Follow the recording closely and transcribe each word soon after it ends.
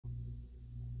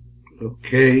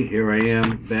Okay, here I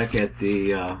am back at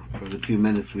the for the few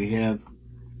minutes we have.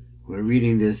 We're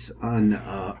reading this on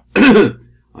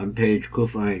on page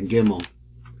Kufay and Gimel.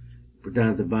 We're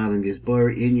down at the bottom. Is Bar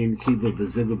Inyan Kiva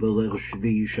V'Zigabel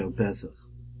Shvi Shal Pesach.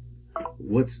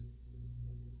 That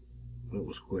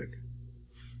was quick.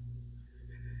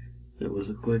 That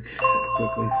was a quickly. Here he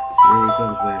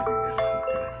comes back again.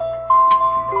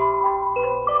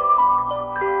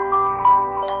 Okay.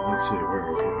 Let's see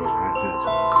where we go. Right, that's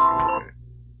okay.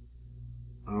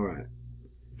 All right.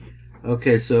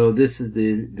 Okay, so this is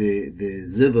the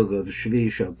zivug of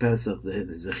Shvi Shal Pesach, the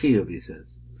Zechiyuv, he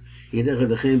says. Yidech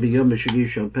Adachem b'yom Shvi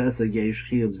Shal Pesach yesh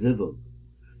chiyuv zivug.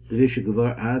 D'vishu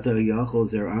gvar atar yachol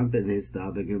zer ampen his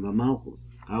davigim amalchus.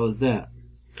 How is that?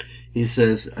 He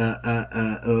says,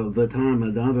 Vatam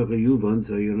adavar yuvan,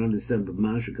 so you understand, but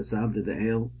Masha Kasabda the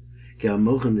Ale, Ki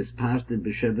Amochem is parted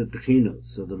b'shevet bechinos.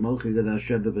 So the Mochim got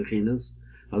shevet bechinos,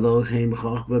 Alo Chaim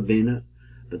Chachba Bina,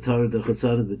 Batar the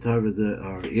Chasad, Batar the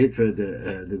Itra,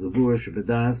 the Gevur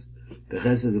Shabadas,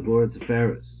 Bechesa Gevur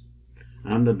Teferis.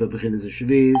 Amba bechinos of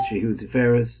Shviz, Shehu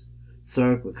Teferis,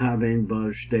 Sark Lakavein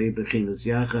Bar Shtei bechinos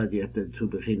Yachad, you have to have two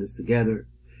bechinos together.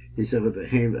 He said,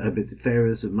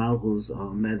 "Teferis of Malchus,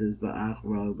 Medes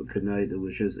ba'achra b'kanaida,"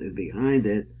 which is behind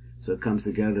it, so it comes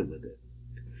together with it.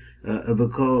 So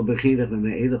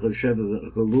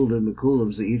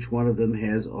each one of them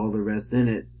has all the rest in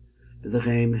it. The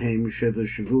Sefirat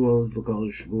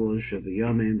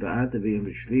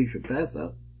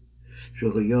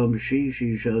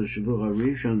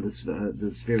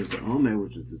of Haomer,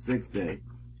 which is the 6th day.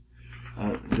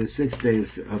 The 6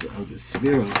 days of the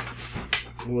Sefirat.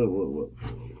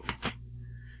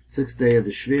 6th day of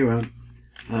the Shvira,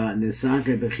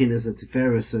 Nisake Bechinas of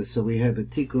Tiferes says, so we have a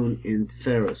tikkun in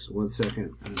Tiferes. 1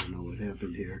 second, I don't know what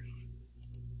happened here.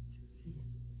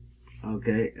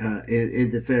 Okay,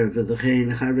 in Tiferes,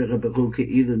 V'lechein Charech Bechu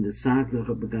Ke'ilun Nisak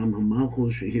Lecha Begam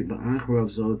HaMalchus Shehir Ba'achrav,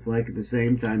 so it's like at the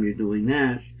same time you're doing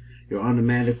that, you're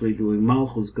automatically doing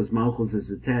Malchus, because Malchus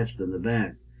is attached on the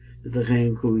back. The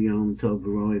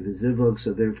zivug,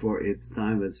 so therefore it's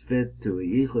time it's fit to a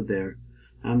yichud there.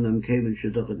 But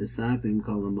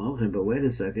wait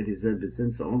a second, he said, but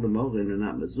since all the mochin are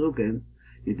not mazukin,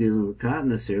 you're dealing with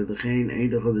katnas here. The chain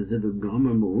eidach of a zivug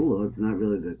gomer mu'ula, it's not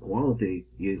really the quality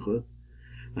yichud.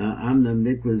 Amnam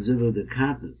nikra zivug the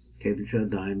katnas. Kevin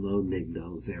shadaim lo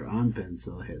nigdal zer anpen,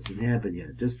 so it hasn't happened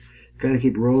yet. Just kind of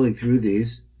keep rolling through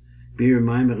these. Bir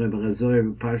Maimer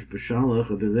B'Chazoyer B'Parsh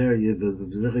B'Shalach over there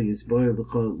Yisboy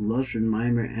L'Chol Lashon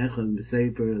Maimer Echad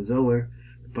B'Sefer Zoher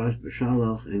B'Parsh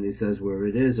B'Shalach, and he says where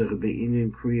it is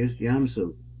Be'inyan Kriyas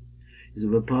Yamsuf. There's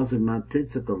a pasuk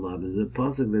Matitzakalav. There's a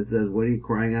pasuk that says, "What are you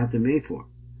crying out to me for?"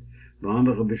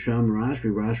 B'Amar B'Sham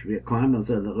Rashbi climbed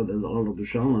outside the all of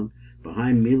B'Shalom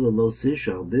behind Mila Lo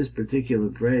Sishal. This particular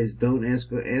phrase, don't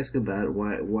ask about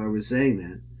why we're saying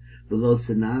that. Below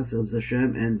Sinas as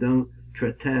Hashem, and don't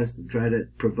test and try to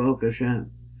provoke Hashem.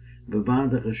 So he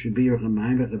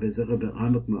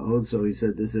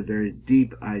said this is a very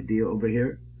deep idea over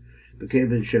here. The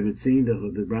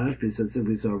Rashbi says, if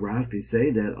we saw Rashbi say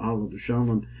that all of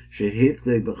Shalom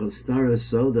shehifte b'chastara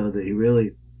soda, that he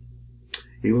really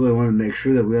wanted to make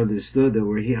sure that we understood that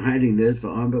we're hiding this for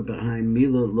Amba behind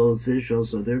Mila Lo Sishol,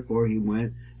 so therefore he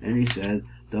went and he said,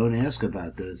 don't ask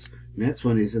about this. Next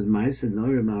one he says, Ma'isa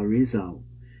Norim Al Rizal.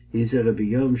 He said,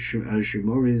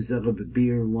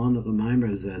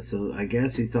 so I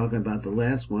guess he's talking about the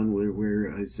last one where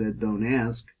I said, don't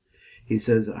ask. He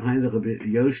says, so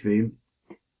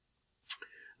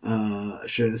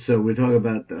we're talking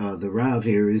about the Rav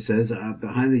here. He says,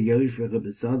 behind the Yoshvi,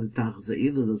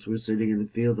 we're sitting in the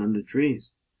field under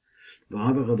trees.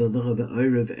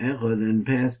 And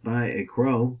passed by a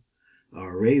crow,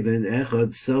 or a raven,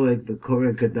 Echad, Soek, the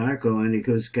Korah Kadarko, and he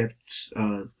kept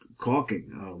caulking.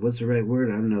 What's the right word?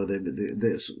 I don't know.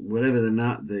 Whatever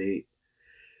the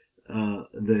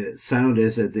sound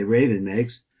is that the raven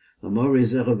makes. And then he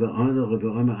said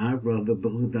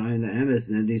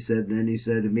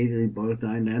immediately, Boruch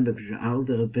Dayan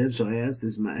Emes. So I asked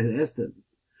him.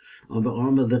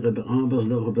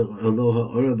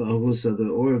 So the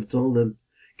Orav told him,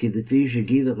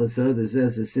 that says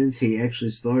that since he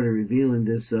actually started revealing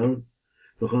this sod,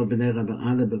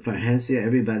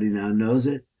 everybody now knows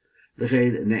it. So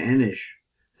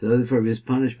therefore he was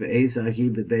punished by Esaki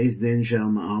b'beis din shel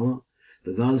ma'ala,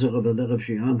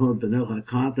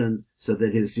 so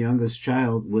that his youngest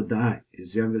child would die,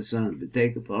 his youngest son.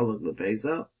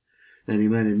 Then he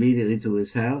went immediately to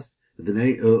his house. And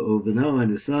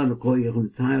his son, he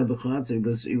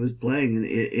was playing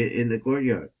in the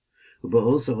courtyard.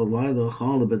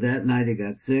 But that night he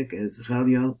got sick, as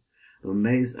Chalyo,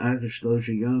 Umeis Akash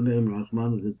Shlosha Yomim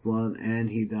Rachmana Litzlan, and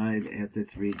he died after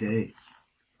 3 days.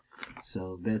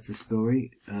 So that's a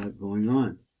story going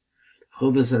on.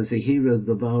 Chovas HaSehiras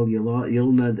the Baal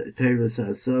Yilmad Teres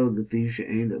HaSod the Fi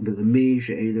She'ein B'Lemi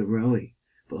She'ein Roi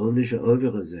V'Olish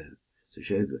Ha'over Hazeh. So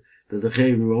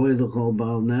V'Lechem Roi L'Chol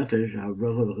Baal Nefesh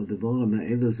HaRochav V'Devorim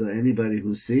Ha'elu. So anybody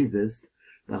who sees this,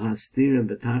 the Hastirim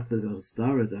B'Taklas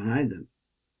HaStara, to hide them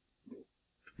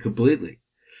completely.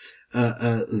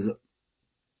 With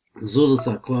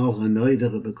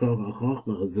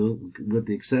the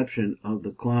exception of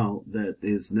the klal that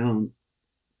is known,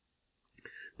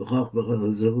 Kavod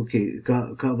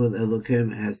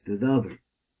Elokim has the davar.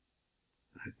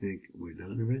 I think we're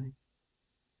done already.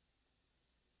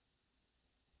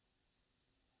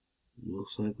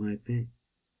 Looks like might be.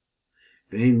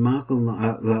 So you want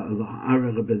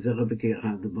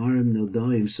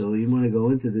to go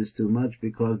into this too much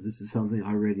because this is something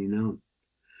already known.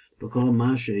 So the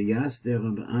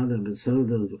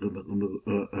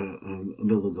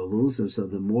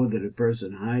more that a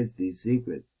person hides these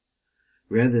secrets,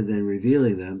 rather than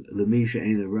revealing them, the misha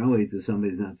ain't a roway to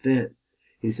somebody's not fit.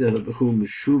 He said, this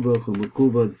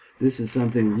is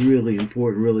something really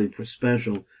important, really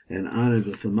special, and honored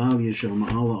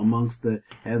amongst the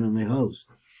heavenly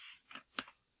host.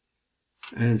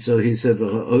 And so he said,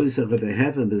 but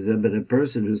a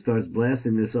person who starts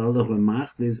blasting this,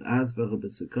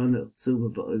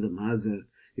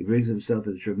 he brings himself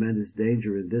in tremendous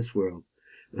danger in this world.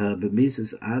 For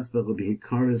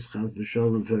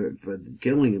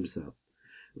killing himself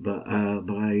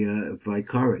by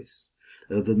kares.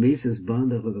 And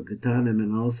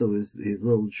also his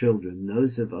little children.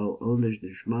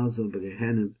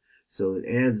 So it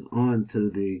adds on to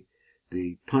the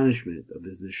punishment of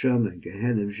his neshama,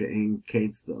 Gehenim she'ein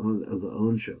kates of the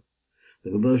onsho. The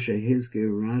Gabosha Hiske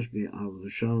Rashbi al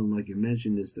Shalom, like you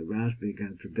mentioned, is the Rashbi,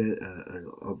 God forbid,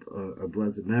 a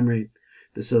blessed memory.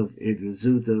 Besof it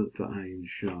rezuta v'ayin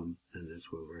sham, and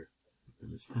that's where we're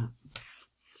going to stop.